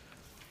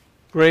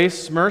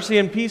Grace, mercy,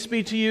 and peace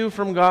be to you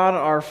from God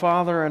our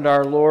Father and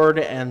our Lord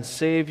and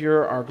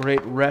Savior, our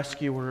great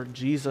rescuer,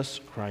 Jesus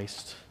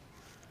Christ.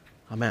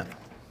 Amen.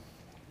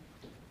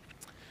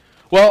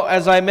 Well,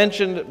 as I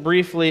mentioned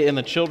briefly in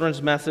the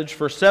children's message,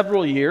 for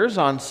several years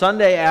on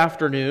Sunday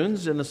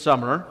afternoons in the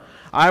summer,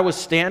 I was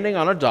standing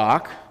on a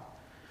dock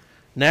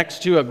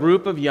next to a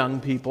group of young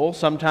people,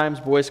 sometimes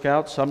Boy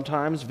Scouts,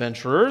 sometimes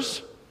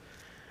venturers,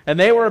 and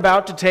they were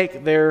about to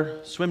take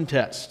their swim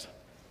test.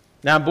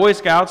 Now, Boy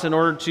Scouts, in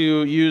order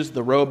to use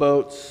the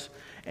rowboats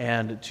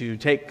and to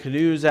take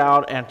canoes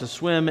out and to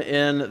swim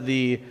in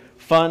the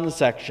fun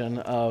section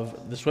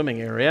of the swimming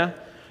area,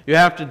 you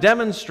have to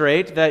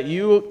demonstrate that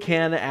you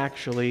can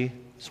actually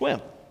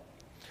swim.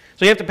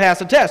 So you have to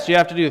pass a test. You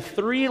have to do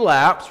 3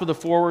 laps with a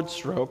forward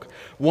stroke,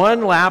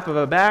 1 lap of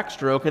a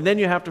backstroke, and then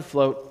you have to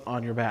float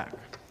on your back.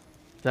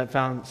 Does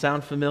that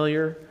sound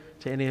familiar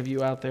to any of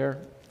you out there?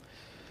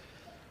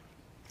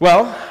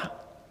 Well,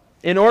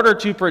 in order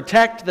to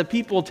protect the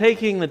people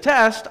taking the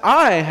test,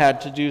 I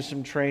had to do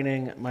some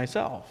training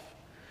myself.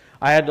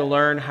 I had to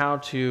learn how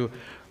to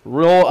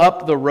roll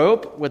up the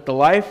rope with the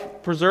life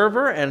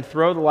preserver and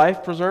throw the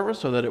life preserver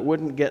so that it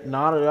wouldn't get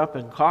knotted up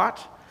and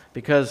caught,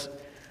 because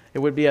it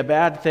would be a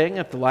bad thing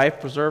if the life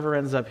preserver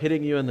ends up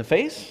hitting you in the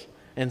face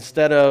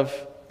instead of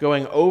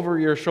going over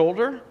your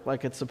shoulder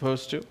like it's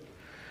supposed to.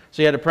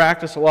 So you had to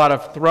practice a lot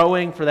of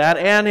throwing for that,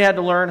 and you had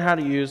to learn how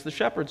to use the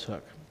shepherd's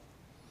hook.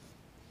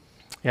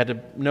 You had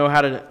to know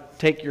how to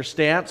take your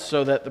stance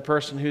so that the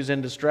person who's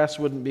in distress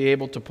wouldn't be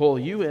able to pull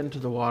you into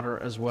the water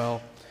as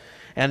well,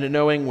 and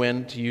knowing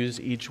when to use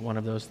each one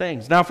of those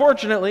things. Now,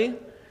 fortunately,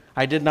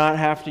 I did not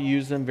have to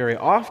use them very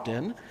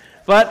often,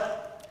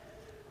 but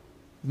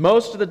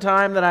most of the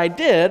time that I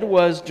did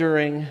was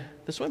during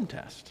the swim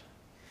test.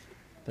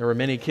 There were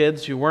many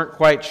kids who weren't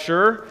quite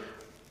sure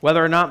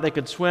whether or not they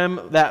could swim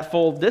that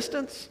full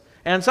distance,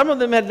 and some of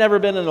them had never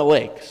been in a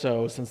lake,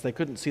 so since they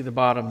couldn't see the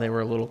bottom, they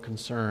were a little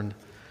concerned.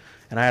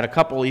 And I had a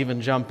couple even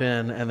jump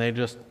in, and they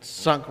just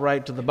sunk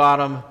right to the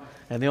bottom,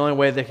 and the only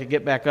way they could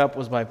get back up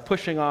was by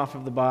pushing off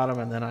of the bottom,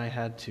 and then I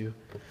had to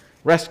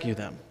rescue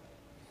them.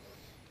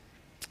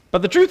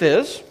 But the truth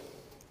is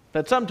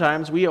that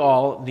sometimes we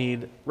all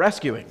need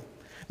rescuing.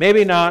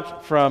 Maybe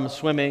not from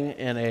swimming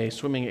in a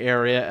swimming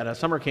area at a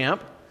summer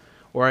camp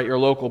or at your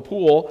local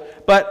pool,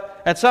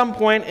 but at some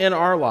point in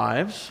our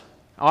lives,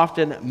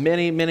 often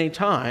many, many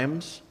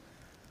times,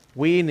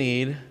 we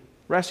need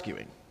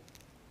rescuing.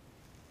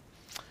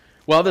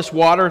 Well, this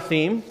water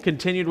theme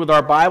continued with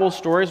our Bible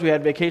stories. We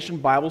had Vacation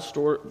Bible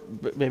School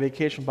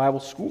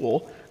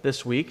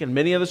this week, and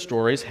many of the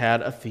stories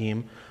had a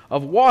theme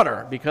of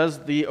water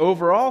because the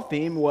overall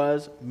theme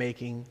was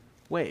making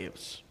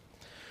waves.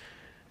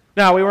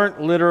 Now, we weren't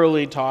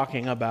literally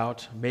talking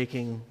about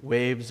making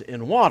waves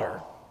in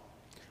water.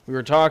 We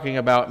were talking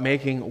about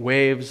making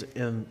waves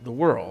in the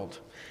world.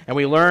 And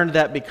we learned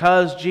that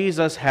because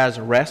Jesus has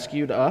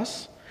rescued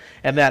us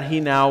and that he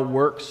now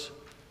works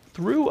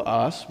through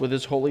us with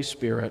his Holy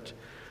Spirit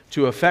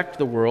to affect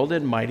the world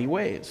in mighty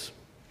ways.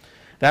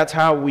 That's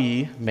how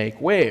we make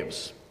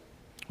waves.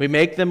 We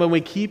make them when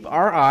we keep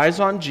our eyes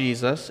on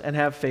Jesus and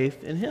have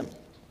faith in him.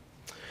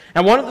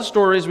 And one of the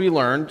stories we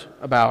learned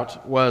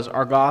about was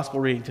our gospel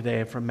reading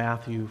today from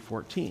Matthew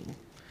 14.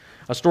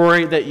 A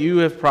story that you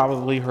have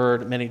probably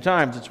heard many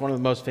times. It's one of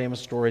the most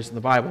famous stories in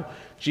the Bible,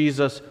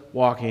 Jesus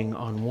walking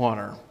on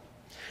water.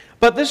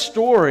 But this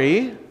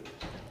story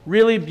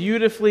really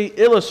beautifully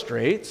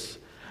illustrates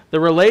the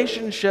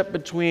relationship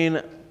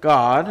between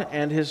God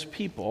and his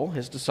people,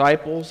 his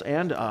disciples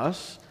and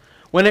us,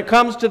 when it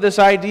comes to this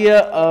idea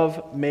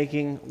of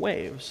making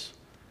waves.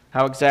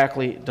 How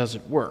exactly does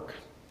it work?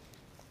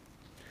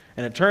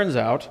 And it turns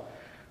out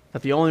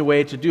that the only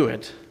way to do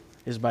it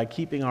is by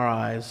keeping our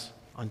eyes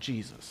on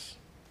Jesus.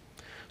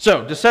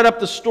 So, to set up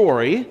the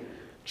story,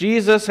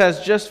 Jesus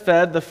has just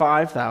fed the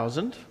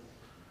 5,000,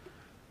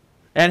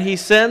 and he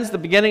sends, the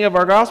beginning of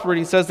our gospel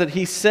reading says that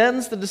he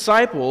sends the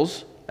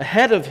disciples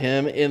ahead of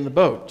him in the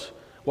boat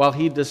while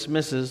he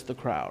dismisses the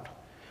crowd,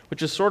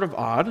 which is sort of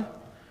odd.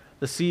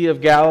 The Sea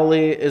of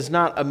Galilee is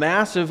not a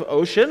massive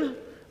ocean,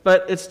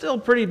 but it's still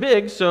pretty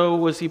big, so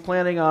was he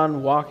planning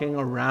on walking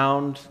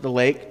around the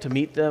lake to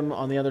meet them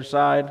on the other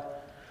side?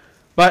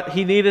 But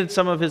he needed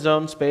some of his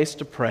own space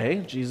to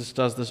pray. Jesus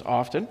does this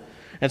often.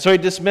 And so he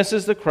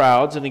dismisses the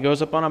crowds and he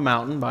goes up on a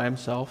mountain by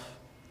himself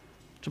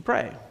to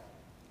pray.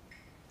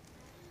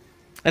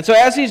 And so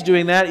as he's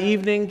doing that,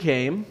 evening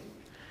came,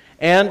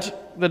 and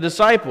the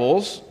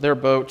disciples, their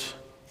boat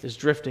is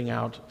drifting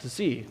out to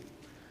sea.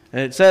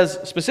 And it says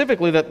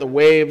specifically that the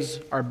waves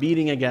are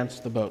beating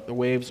against the boat. The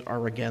waves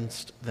are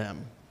against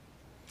them.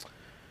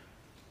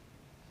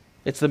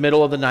 It's the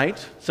middle of the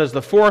night. It says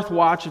the 4th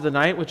watch of the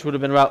night, which would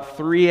have been about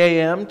 3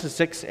 a.m. to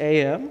 6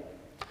 a.m.,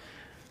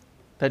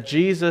 that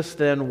Jesus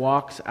then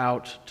walks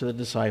out to the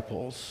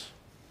disciples.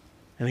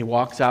 And he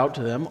walks out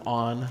to them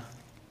on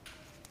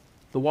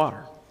the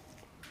water.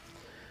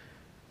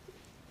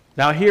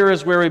 Now here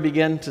is where we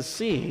begin to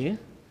see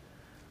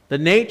the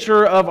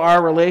nature of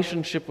our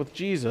relationship with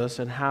Jesus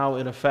and how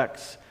it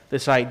affects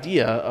this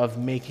idea of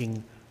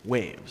making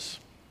waves.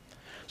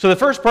 So the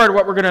first part of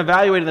what we're going to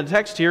evaluate in the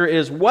text here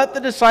is what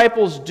the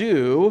disciples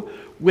do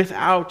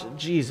without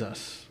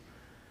Jesus.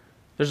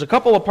 There's a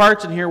couple of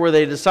parts in here where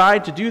they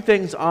decide to do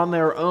things on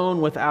their own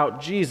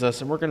without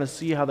Jesus, and we're going to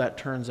see how that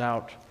turns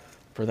out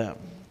for them.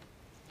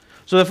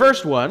 So the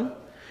first one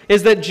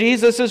is that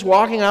Jesus is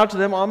walking out to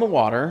them on the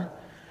water,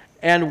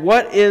 and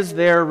what is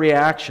their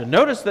reaction?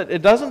 Notice that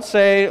it doesn't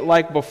say,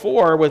 like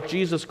before with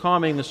Jesus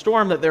calming the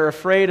storm, that they're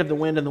afraid of the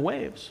wind and the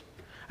waves.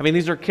 I mean,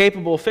 these are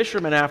capable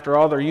fishermen after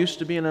all. They're used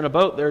to being in a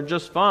boat. They're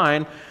just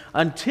fine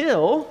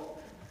until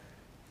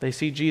they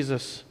see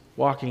Jesus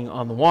walking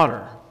on the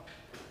water.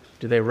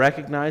 Do they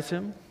recognize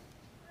him?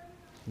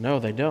 No,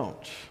 they don't.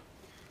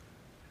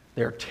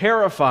 They're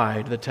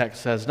terrified, the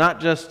text says, not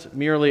just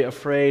merely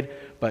afraid,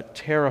 but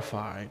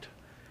terrified.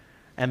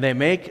 And they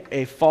make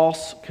a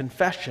false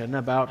confession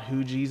about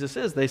who Jesus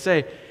is. They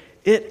say,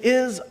 "It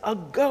is a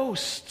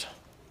ghost."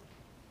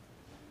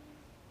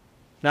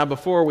 Now,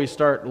 before we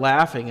start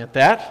laughing at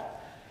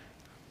that,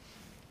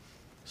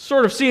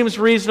 sort of seems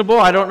reasonable.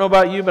 I don't know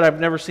about you, but I've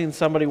never seen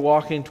somebody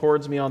walking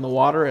towards me on the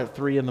water at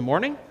 3 in the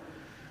morning.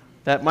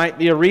 That might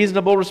be a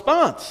reasonable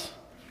response.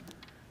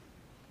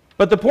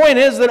 But the point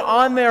is that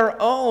on their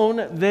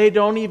own, they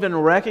don't even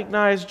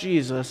recognize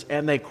Jesus,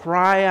 and they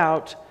cry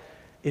out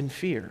in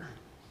fear.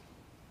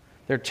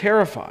 They're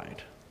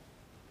terrified.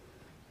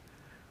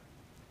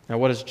 Now,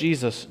 what does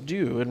Jesus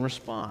do in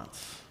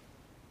response?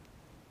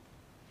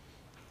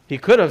 He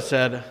could have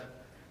said,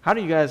 "How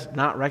do you guys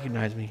not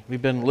recognize me?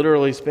 We've been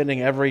literally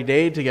spending every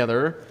day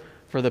together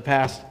for the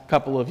past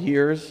couple of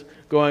years,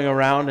 going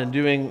around and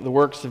doing the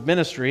works of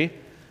ministry."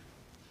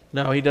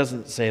 No, he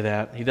doesn't say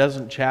that. He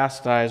doesn't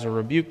chastise or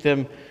rebuke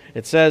them.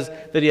 It says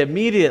that he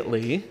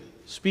immediately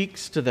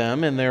speaks to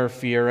them in their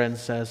fear and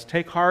says,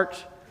 "Take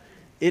heart,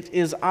 it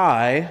is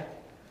I.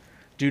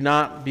 Do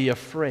not be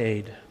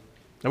afraid."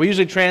 Now, we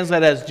usually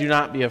translate as "do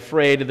not be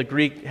afraid." The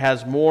Greek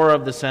has more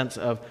of the sense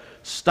of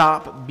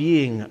stop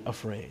being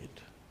afraid.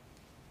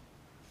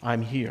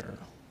 I'm here.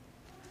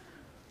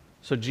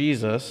 So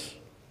Jesus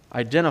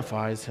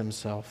identifies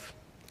himself.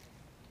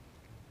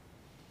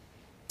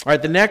 All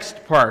right, the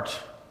next part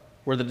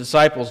where the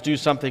disciples do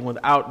something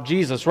without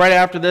Jesus. Right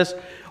after this,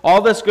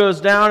 all this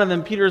goes down, and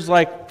then Peter's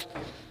like,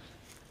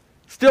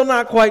 "Still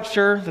not quite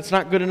sure. That's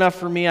not good enough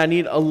for me. I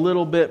need a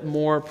little bit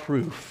more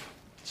proof."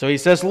 So he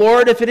says,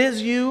 "Lord, if it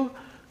is you,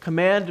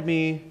 command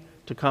me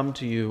to come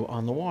to you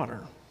on the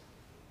water."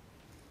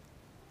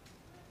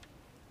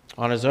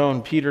 On his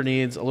own, Peter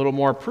needs a little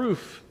more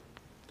proof.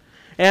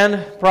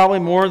 And probably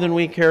more than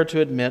we care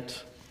to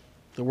admit,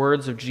 the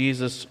words of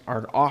Jesus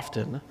are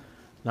often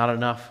not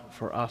enough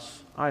for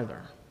us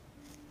either.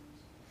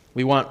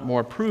 We want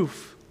more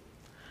proof,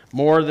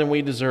 more than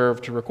we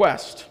deserve to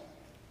request.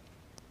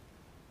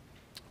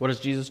 What does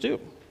Jesus do?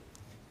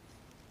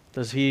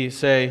 Does he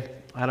say,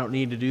 "I don't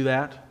need to do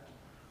that"?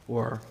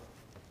 Or,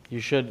 "You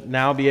should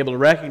now be able to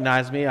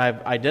recognize me.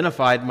 I've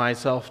identified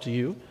myself to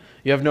you.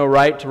 You have no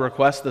right to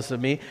request this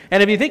of me"?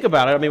 And if you think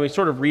about it, I mean, we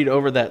sort of read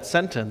over that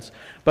sentence,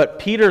 but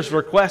Peter's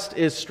request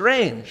is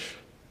strange.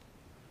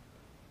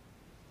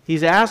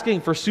 He's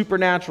asking for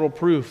supernatural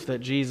proof that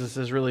Jesus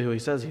is really who he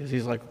says he is.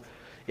 He's like,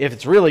 "If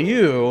it's really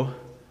you,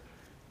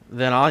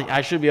 then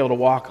I should be able to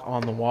walk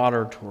on the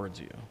water towards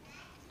you,"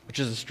 which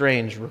is a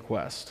strange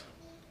request.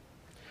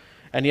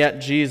 And yet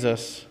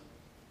Jesus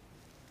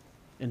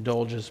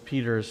indulges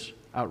Peter's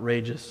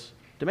outrageous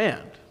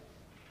demand.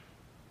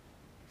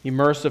 He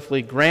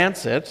mercifully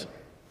grants it,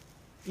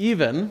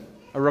 even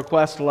a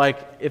request like,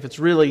 "If it's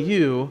really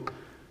you,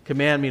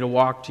 command me to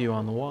walk to you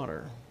on the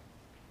water."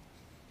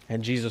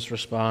 And Jesus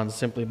responds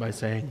simply by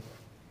saying,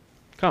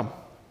 "Come."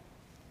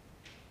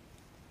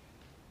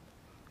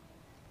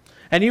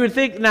 And you would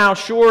think now,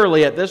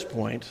 surely at this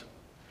point,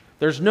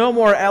 there's no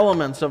more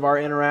elements of our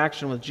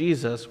interaction with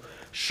Jesus.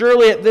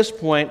 Surely at this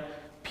point,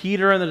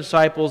 Peter and the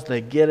disciples,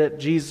 they get it.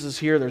 Jesus is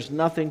here. There's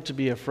nothing to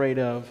be afraid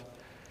of.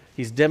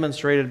 He's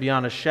demonstrated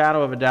beyond a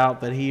shadow of a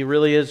doubt that he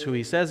really is who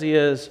he says he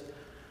is.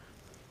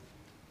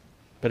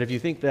 But if you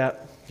think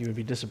that, you would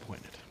be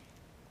disappointed.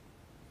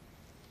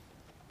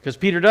 Because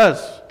Peter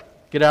does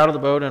get out of the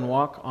boat and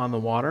walk on the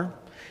water.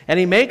 And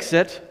he makes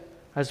it,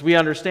 as we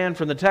understand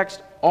from the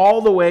text,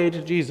 all the way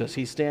to Jesus.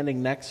 He's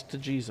standing next to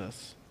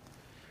Jesus.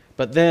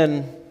 But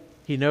then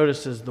he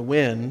notices the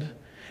wind,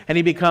 and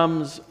he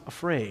becomes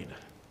afraid.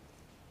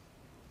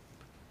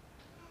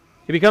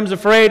 He becomes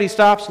afraid, he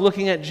stops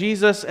looking at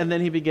Jesus, and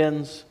then he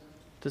begins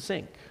to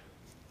sink.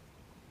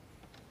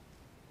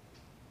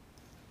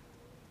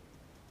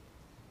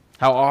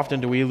 How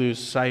often do we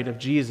lose sight of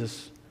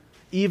Jesus,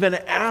 even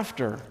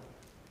after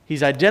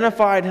he's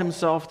identified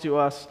himself to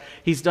us,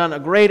 he's done a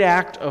great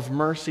act of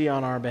mercy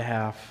on our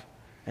behalf,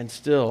 and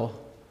still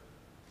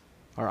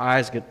our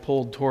eyes get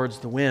pulled towards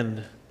the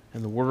wind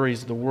and the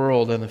worries of the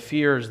world and the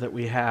fears that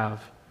we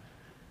have,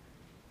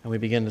 and we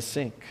begin to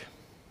sink.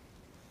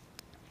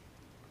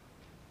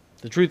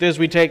 The truth is,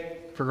 we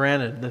take for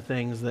granted the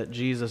things that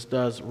Jesus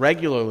does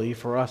regularly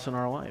for us in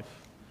our life.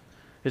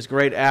 His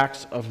great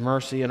acts of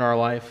mercy in our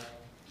life.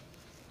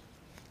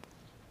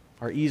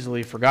 are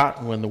easily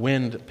forgotten when the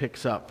wind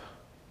picks up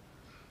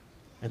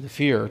and the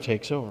fear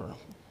takes over.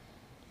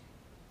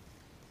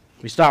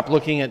 We stop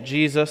looking at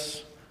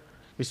Jesus.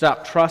 We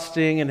stop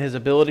trusting in his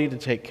ability to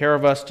take care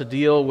of us, to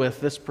deal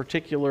with this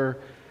particular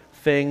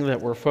thing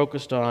that we're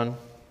focused on,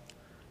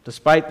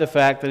 despite the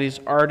fact that he's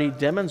already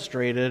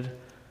demonstrated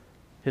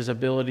his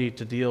ability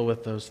to deal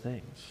with those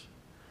things.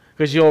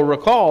 Because you'll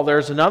recall,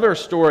 there's another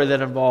story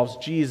that involves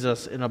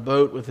Jesus in a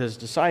boat with his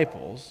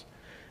disciples.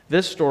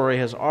 This story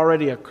has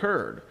already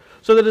occurred.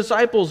 So the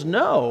disciples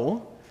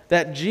know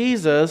that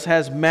Jesus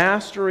has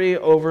mastery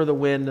over the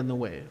wind and the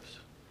waves.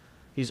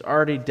 He's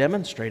already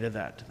demonstrated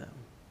that to them.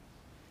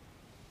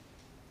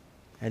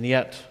 And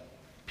yet,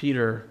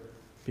 Peter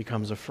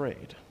becomes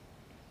afraid.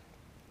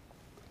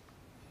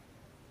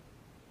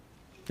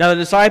 Now, the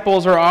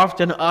disciples are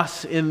often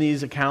us in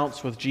these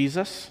accounts with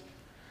Jesus,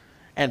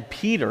 and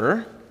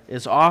Peter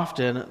is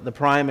often the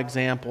prime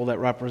example that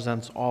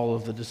represents all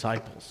of the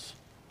disciples.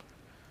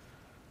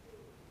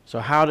 So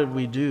how did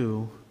we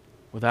do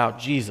without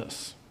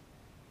Jesus?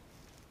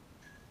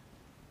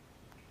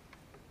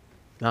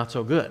 Not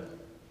so good.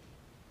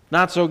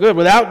 Not so good.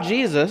 Without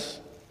Jesus,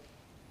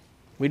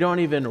 we don't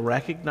even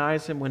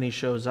recognize him when he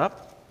shows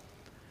up.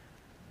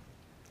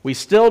 We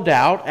still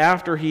doubt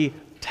after he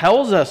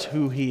tells us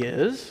who he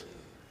is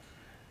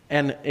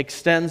and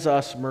extends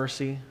us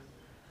mercy.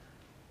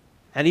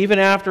 And even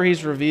after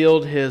he's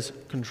revealed his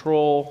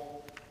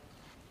control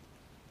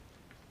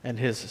and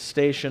his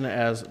station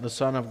as the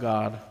Son of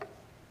God,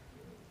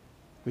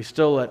 we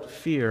still let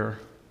fear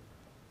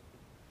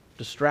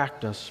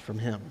distract us from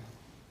him.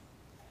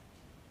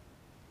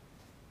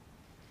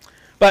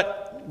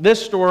 But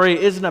this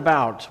story isn't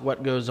about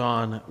what goes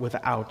on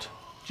without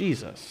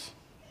Jesus.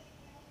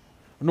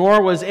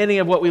 Nor was any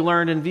of what we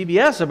learned in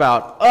VBS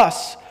about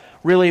us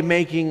really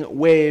making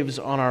waves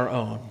on our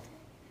own.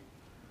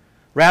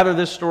 Rather,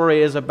 this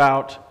story is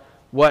about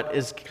what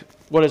is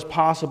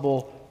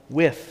possible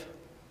with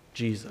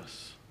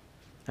Jesus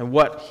and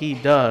what he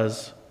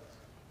does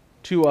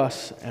to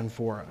us and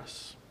for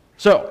us.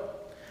 So,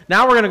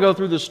 now we're going to go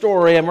through the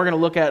story and we're going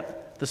to look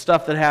at the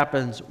stuff that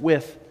happens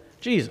with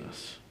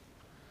Jesus.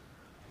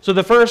 So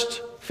the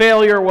first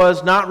failure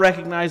was not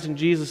recognizing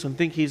Jesus and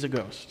think he's a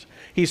ghost.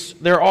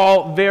 They're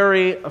all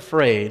very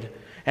afraid.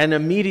 And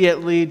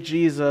immediately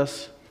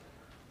Jesus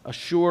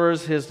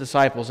assures his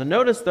disciples. And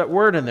notice that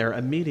word in there,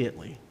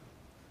 immediately.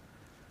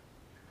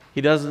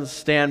 He doesn't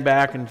stand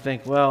back and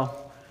think,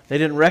 well, they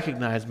didn't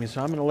recognize me,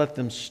 so I'm going to let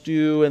them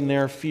stew in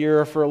their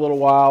fear for a little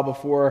while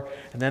before,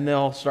 and then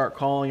they'll start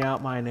calling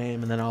out my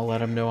name, and then I'll let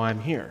them know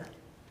I'm here.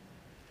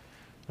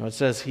 No, it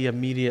says he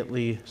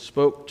immediately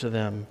spoke to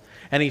them,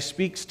 and he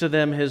speaks to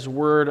them his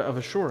word of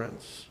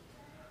assurance.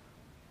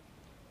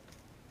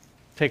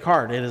 Take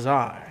heart, it is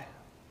I.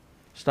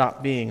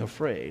 Stop being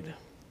afraid.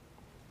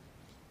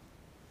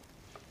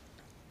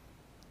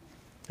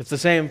 It's the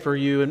same for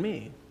you and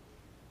me.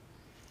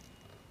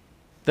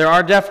 There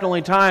are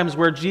definitely times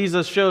where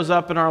Jesus shows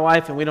up in our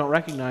life and we don't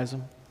recognize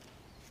him.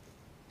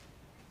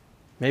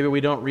 Maybe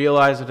we don't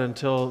realize it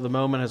until the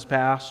moment has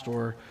passed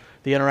or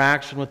the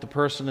interaction with the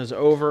person is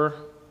over,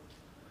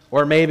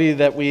 or maybe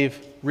that we've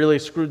really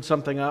screwed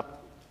something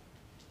up.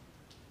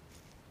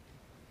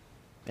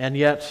 And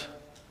yet,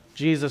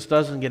 Jesus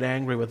doesn't get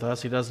angry with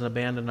us. He doesn't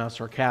abandon us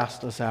or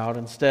cast us out.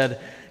 Instead,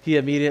 he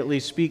immediately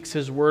speaks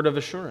his word of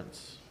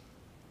assurance.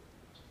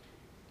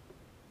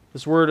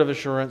 This word of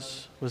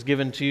assurance was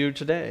given to you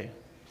today.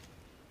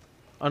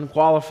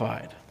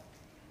 Unqualified.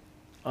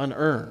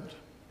 Unearned.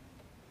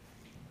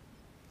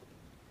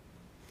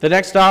 The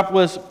next stop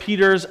was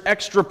Peter's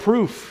extra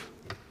proof.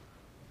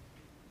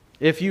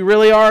 If you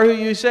really are who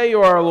you say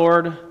you are,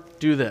 Lord,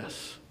 do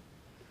this.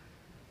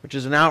 Which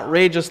is an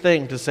outrageous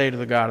thing to say to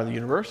the God of the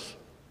universe.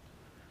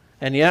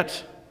 And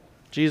yet,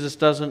 Jesus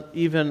doesn't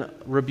even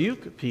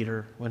rebuke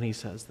Peter when he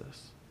says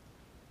this.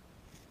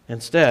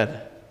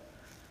 Instead,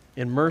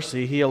 in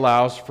mercy, he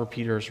allows for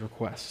Peter's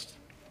request.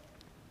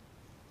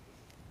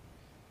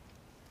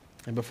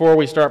 And before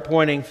we start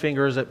pointing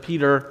fingers at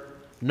Peter,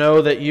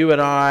 know that you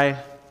and I,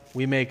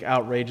 we make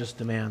outrageous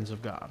demands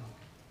of God.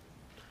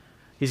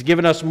 He's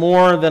given us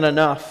more than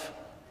enough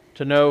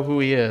to know who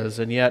he is,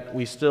 and yet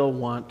we still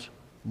want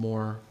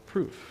more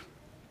proof.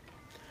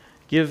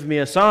 Give me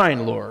a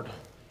sign, Lord.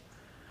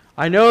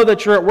 I know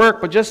that you're at work,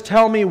 but just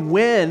tell me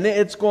when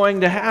it's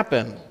going to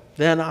happen.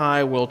 Then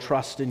I will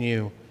trust in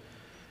you.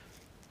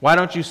 Why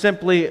don't you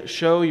simply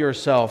show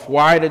yourself?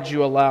 Why did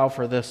you allow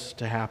for this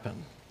to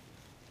happen?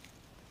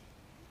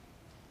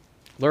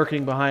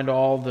 Lurking behind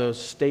all those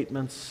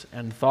statements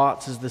and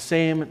thoughts is the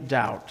same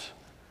doubt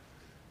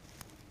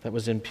that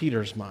was in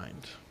Peter's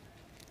mind.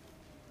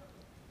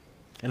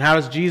 And how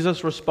does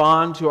Jesus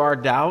respond to our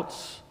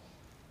doubts?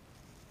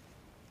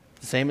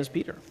 The same as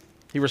Peter.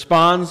 He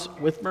responds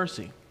with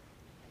mercy.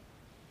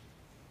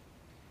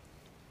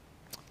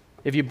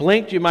 If you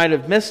blinked, you might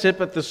have missed it,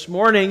 but this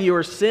morning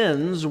your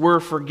sins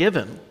were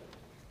forgiven.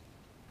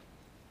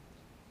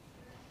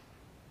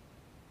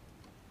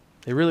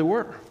 They really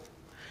were.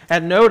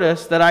 And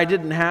notice that I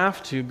didn't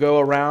have to go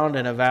around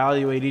and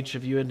evaluate each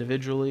of you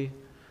individually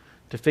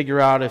to figure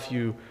out if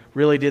you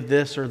really did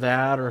this or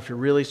that, or if you're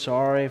really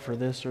sorry for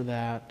this or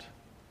that.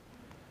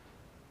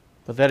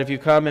 But that if you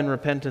come in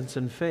repentance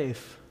and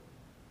faith,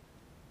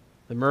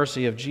 the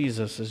mercy of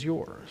Jesus is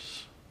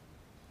yours.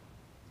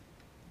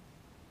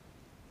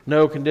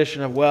 No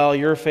condition of, well,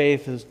 your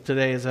faith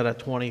today is at a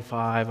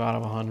 25 out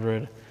of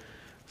 100.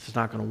 This is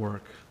not going to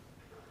work.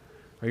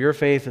 Or your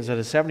faith is at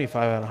a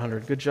 75 out of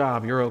 100. Good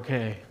job, you're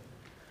okay.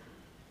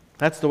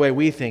 That's the way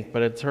we think,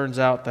 but it turns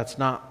out that's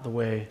not the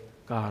way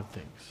God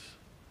thinks.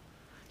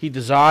 He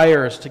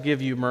desires to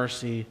give you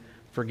mercy,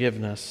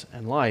 forgiveness,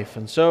 and life.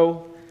 And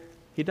so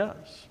He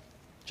does,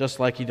 just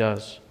like He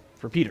does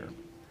for Peter.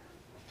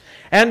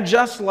 And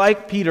just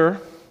like Peter,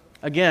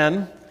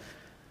 again,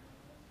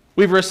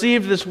 we've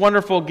received this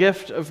wonderful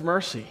gift of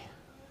mercy,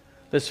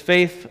 this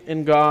faith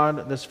in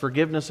God, this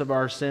forgiveness of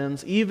our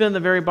sins, even the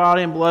very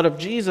body and blood of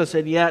Jesus.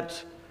 And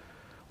yet,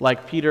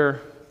 like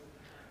Peter,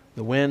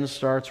 the wind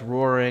starts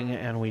roaring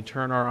and we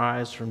turn our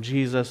eyes from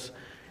Jesus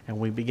and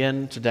we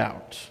begin to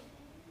doubt.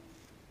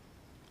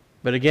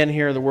 But again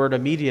here, the word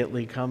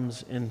immediately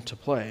comes into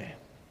play.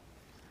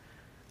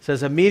 It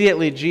says,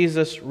 immediately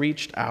Jesus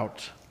reached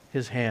out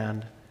His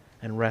hand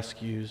and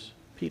rescues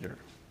Peter.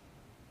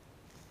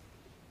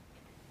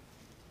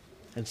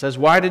 And says,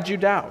 why did you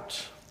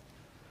doubt?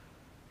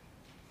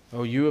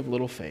 Oh, you of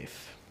little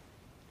faith.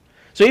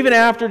 So even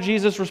after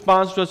Jesus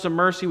responds to us in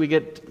mercy, we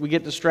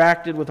get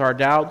distracted with our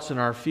doubts and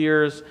our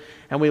fears,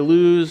 and we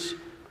lose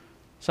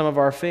some of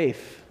our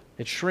faith.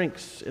 It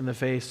shrinks in the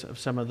face of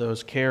some of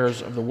those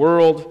cares of the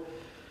world.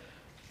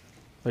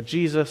 But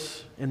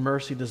Jesus, in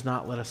mercy, does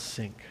not let us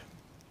sink.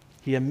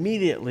 He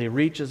immediately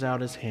reaches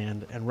out His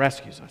hand and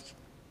rescues us.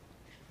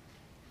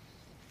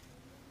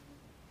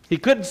 He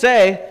couldn't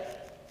say,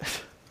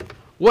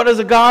 what does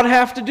a God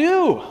have to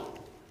do?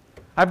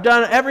 I've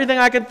done everything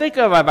I can think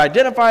of. I've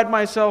identified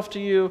myself to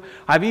you.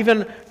 I've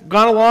even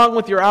gone along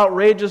with your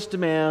outrageous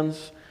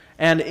demands.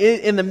 And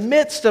in the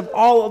midst of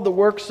all of the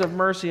works of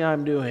mercy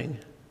I'm doing,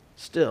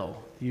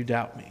 still you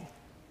doubt me.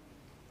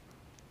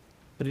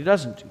 But He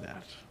doesn't do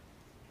that.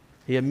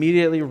 He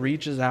immediately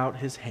reaches out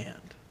His hand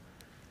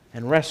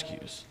and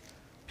rescues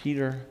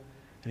Peter,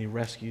 and He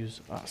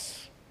rescues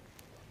us.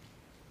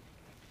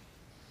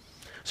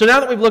 So now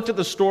that we've looked at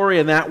the story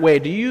in that way,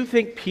 do you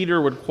think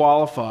Peter would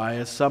qualify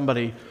as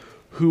somebody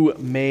who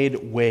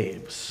made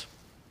waves?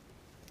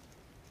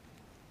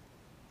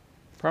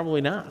 Probably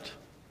not.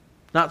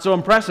 Not so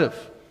impressive,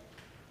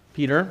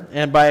 Peter,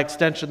 and by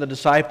extension the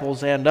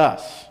disciples and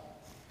us.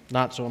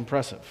 Not so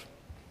impressive.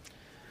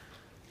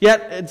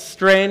 Yet it's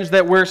strange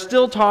that we're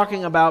still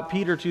talking about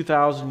Peter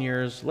 2,000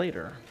 years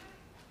later.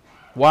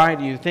 Why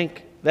do you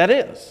think that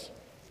is?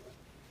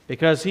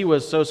 Because he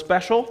was so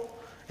special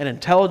and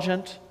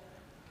intelligent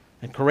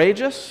and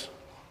courageous?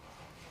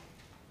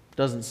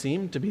 Doesn't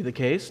seem to be the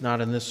case,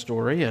 not in this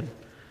story and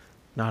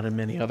not in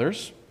many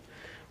others.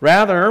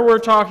 Rather, we're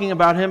talking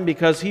about him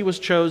because he was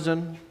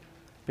chosen,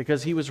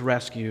 because he was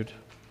rescued,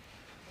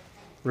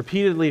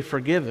 repeatedly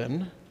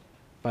forgiven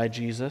by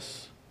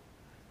Jesus,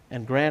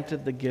 and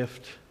granted the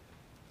gift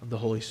of the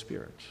Holy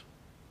Spirit.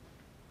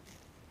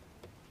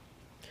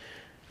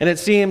 And it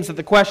seems that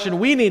the question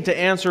we need to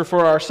answer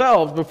for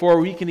ourselves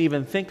before we can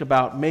even think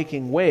about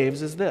making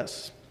waves is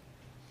this: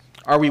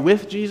 are we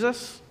with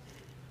Jesus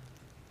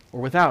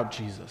or without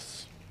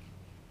Jesus?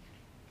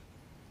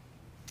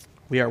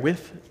 We are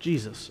with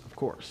Jesus, of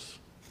course.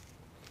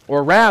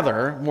 Or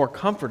rather, more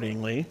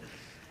comfortingly,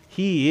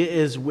 He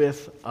is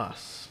with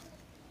us.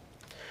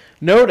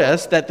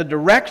 Notice that the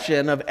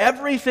direction of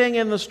everything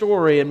in the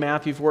story in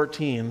Matthew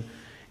 14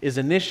 is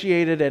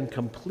initiated and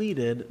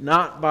completed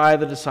not by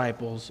the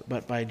disciples,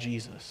 but by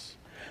Jesus.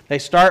 They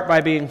start by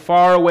being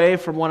far away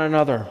from one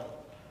another.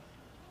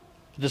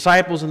 The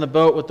disciples in the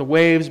boat with the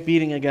waves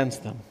beating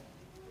against them.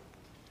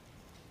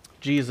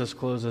 Jesus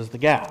closes the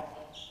gap.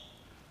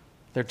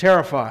 They're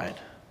terrified,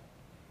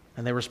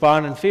 and they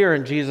respond in fear,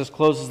 and Jesus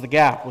closes the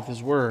gap with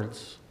His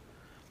words.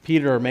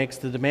 Peter makes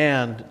the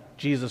demand.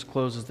 Jesus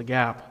closes the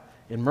gap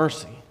in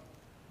mercy.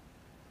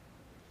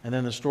 And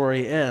then the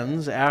story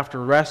ends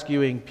after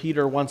rescuing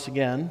Peter once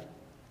again,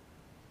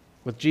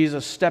 with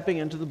Jesus stepping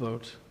into the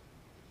boat.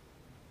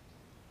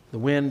 The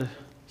wind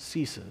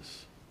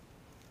ceases,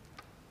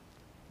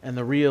 and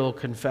the real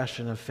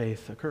confession of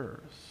faith occurs.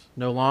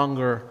 No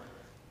longer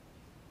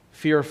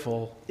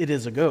fearful, it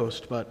is a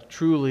ghost, but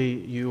truly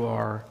you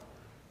are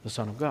the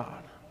Son of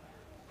God.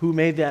 Who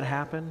made that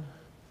happen?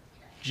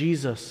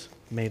 Jesus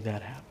made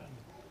that happen.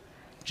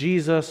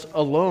 Jesus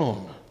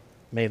alone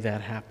made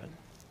that happen.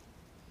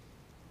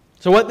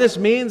 So what this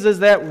means is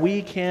that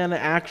we can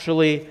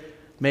actually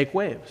make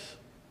waves.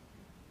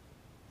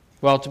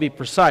 Well, to be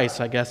precise,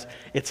 I guess,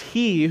 it's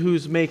He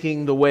who's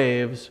making the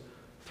waves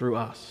through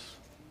us.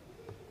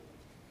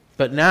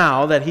 But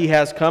now that He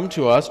has come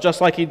to us,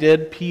 just like He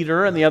did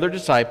Peter and the other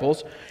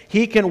disciples,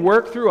 He can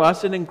work through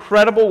us in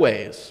incredible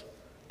ways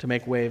to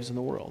make waves in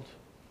the world.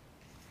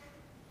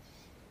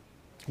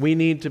 We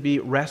need to be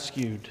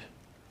rescued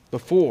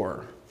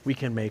before we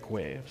can make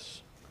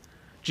waves.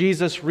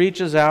 Jesus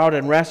reaches out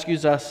and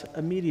rescues us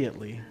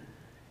immediately.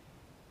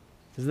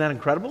 Isn't that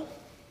incredible?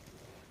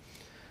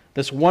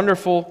 This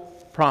wonderful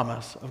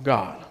promise of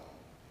God.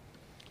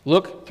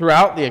 Look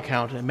throughout the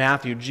account in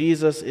Matthew.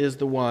 Jesus is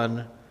the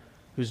one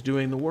who's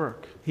doing the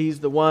work. He's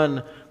the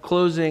one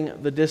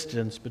closing the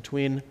distance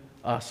between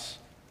us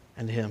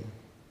and Him.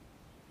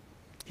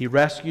 He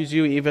rescues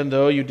you even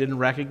though you didn't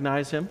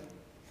recognize Him,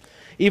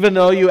 even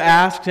though you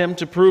asked Him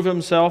to prove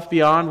Himself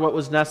beyond what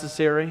was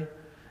necessary,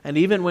 and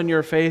even when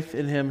your faith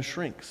in Him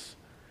shrinks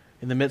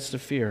in the midst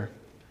of fear,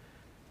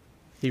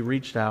 He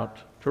reached out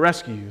to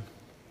rescue you.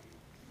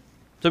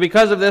 So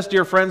because of this,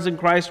 dear friends in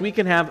Christ, we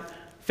can have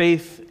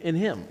faith in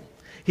Him.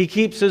 He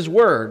keeps His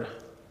word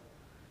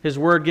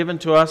given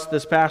to us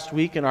this past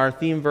week in our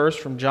theme verse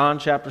from John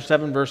chapter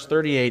 7, verse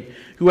 38.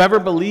 Whoever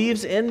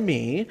believes in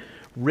me,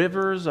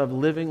 rivers of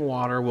living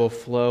water will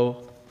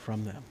flow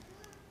from them.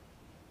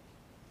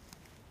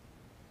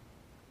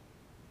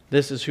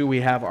 This is who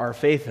we have our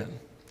faith in,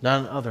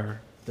 none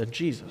other than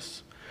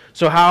Jesus.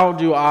 So how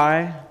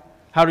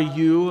do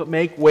you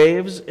make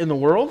waves in the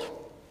world?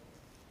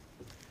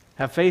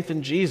 Have faith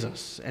in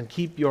Jesus and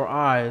keep your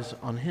eyes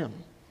on Him.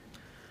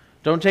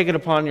 Don't take it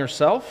upon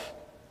yourself.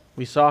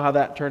 We saw how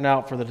that turned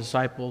out for the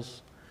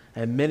disciples,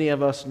 and many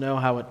of us know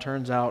how it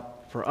turns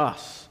out for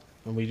us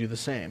when we do the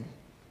same.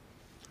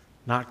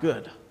 Not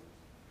good.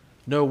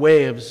 No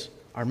waves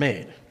are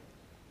made.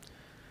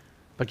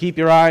 But keep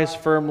your eyes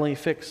firmly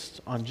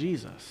fixed on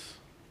Jesus.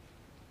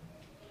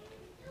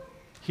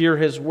 Hear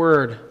His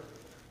word.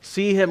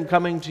 See Him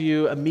coming to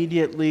you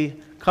immediately,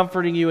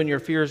 comforting you in your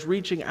fears,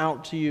 reaching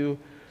out to you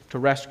to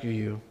rescue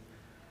you.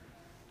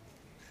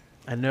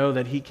 And know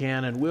that He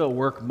can and will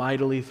work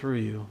mightily through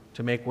you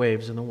to make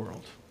waves in the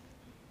world.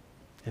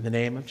 In the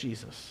name of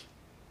Jesus.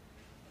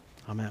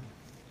 Amen.